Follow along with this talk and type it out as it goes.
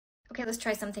Okay, let's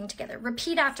try something together.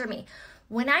 Repeat after me.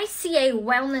 When I see a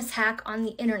wellness hack on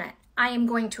the internet, I am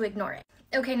going to ignore it.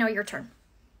 Okay, now your turn.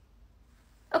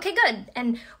 Okay, good.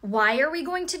 And why are we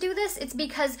going to do this? It's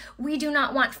because we do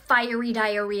not want fiery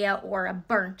diarrhea or a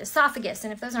burnt esophagus.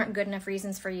 And if those aren't good enough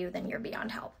reasons for you, then you're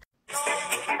beyond help.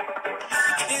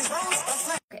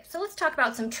 Okay, so let's talk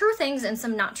about some true things and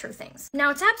some not true things. Now,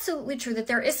 it's absolutely true that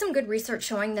there is some good research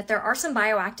showing that there are some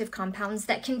bioactive compounds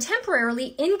that can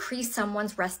temporarily increase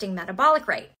someone's resting metabolic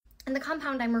rate. And the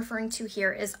compound I'm referring to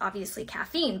here is obviously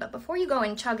caffeine, but before you go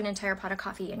and chug an entire pot of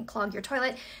coffee and clog your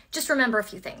toilet, just remember a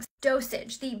few things.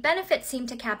 Dosage. The benefits seem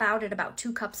to cap out at about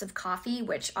 2 cups of coffee,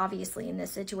 which obviously in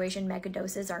this situation, mega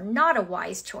doses are not a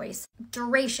wise choice.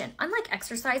 Duration. Unlike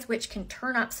exercise, which can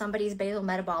turn up somebody's basal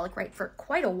metabolic rate for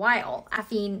quite a while,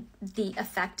 caffeine, the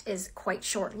effect is quite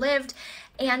short-lived,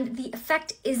 and the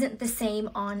effect isn't the same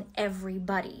on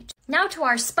everybody. Now to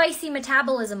our spicy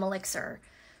metabolism elixir.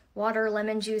 Water,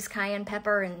 lemon juice, cayenne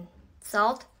pepper, and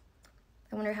salt.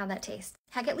 I wonder how that tastes.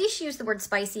 Heck, at least use the word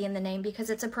spicy in the name because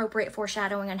it's appropriate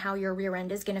foreshadowing on how your rear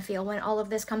end is going to feel when all of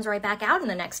this comes right back out in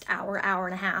the next hour, hour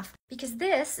and a half. Because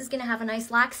this is going to have a nice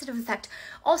laxative effect.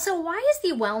 Also, why is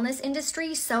the wellness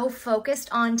industry so focused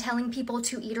on telling people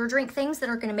to eat or drink things that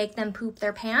are going to make them poop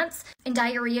their pants? And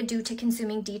diarrhea due to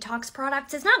consuming detox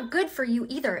products is not good for you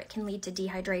either. It can lead to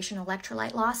dehydration,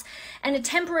 electrolyte loss, and a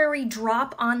temporary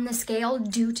drop on the scale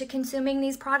due to consuming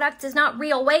these products is not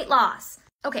real weight loss.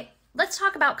 Okay. Let's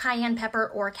talk about cayenne pepper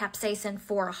or capsaicin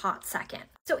for a hot second.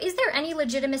 So is there any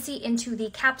legitimacy into the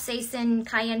capsaicin,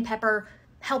 cayenne pepper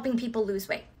helping people lose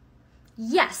weight?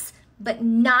 Yes, but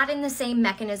not in the same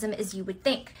mechanism as you would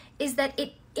think, is that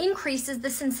it increases the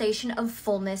sensation of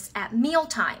fullness at meal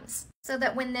times. So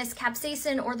that when this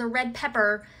capsaicin or the red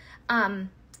pepper,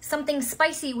 something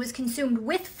spicy was consumed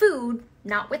with food,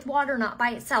 not with water, not by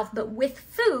itself, but with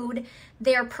food,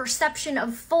 their perception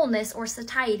of fullness or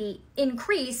satiety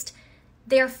increased.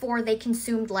 Therefore, they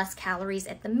consumed less calories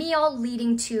at the meal,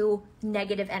 leading to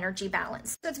negative energy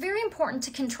balance. So it's very important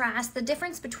to contrast the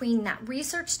difference between that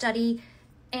research study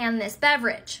and this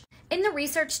beverage. In the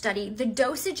research study, the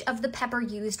dosage of the pepper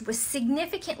used was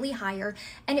significantly higher,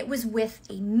 and it was with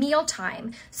a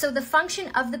mealtime. So the function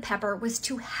of the pepper was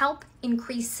to help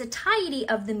increase satiety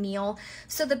of the meal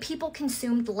so the people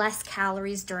consumed less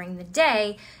calories during the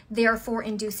day, therefore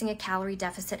inducing a calorie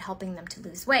deficit, helping them to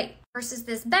lose weight. Versus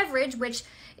this beverage, which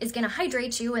is going to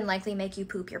hydrate you and likely make you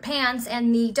poop your pants,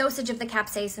 and the dosage of the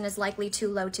capsaicin is likely too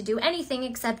low to do anything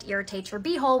except irritate your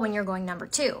beehole when you're going number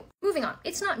 2. Moving on,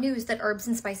 it's not news that herbs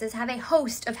and spices have a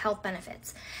host of health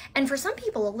benefits. And for some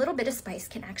people, a little bit of spice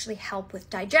can actually help with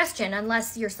digestion.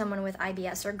 Unless you're someone with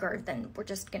IBS or GERD, then we're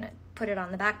just going to put it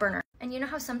on the back burner. And you know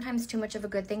how sometimes too much of a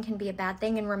good thing can be a bad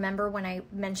thing? And remember when I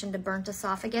mentioned a burnt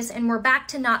esophagus? And we're back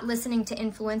to not listening to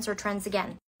influencer trends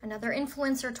again. Another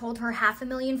influencer told her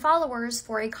 500,000 followers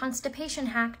for a constipation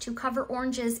hack to cover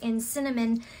oranges in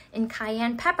cinnamon and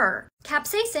cayenne pepper.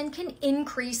 Capsaicin can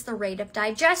increase the rate of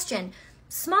digestion.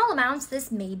 Small amounts,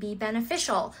 this may be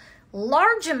beneficial.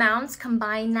 Large amounts,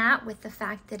 combine that with the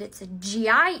fact that it's a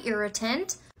GI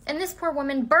irritant, and this poor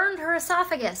woman burned her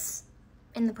esophagus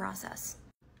in the process.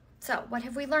 So what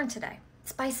have we learned today?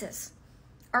 Spices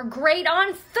are great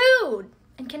on food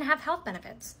and can have health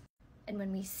benefits. And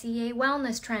when we see a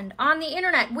wellness trend on the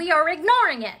internet, we are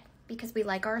ignoring it because we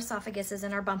like our esophaguses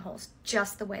and our bumholes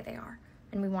just the way they are,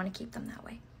 and we want to keep them that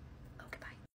way.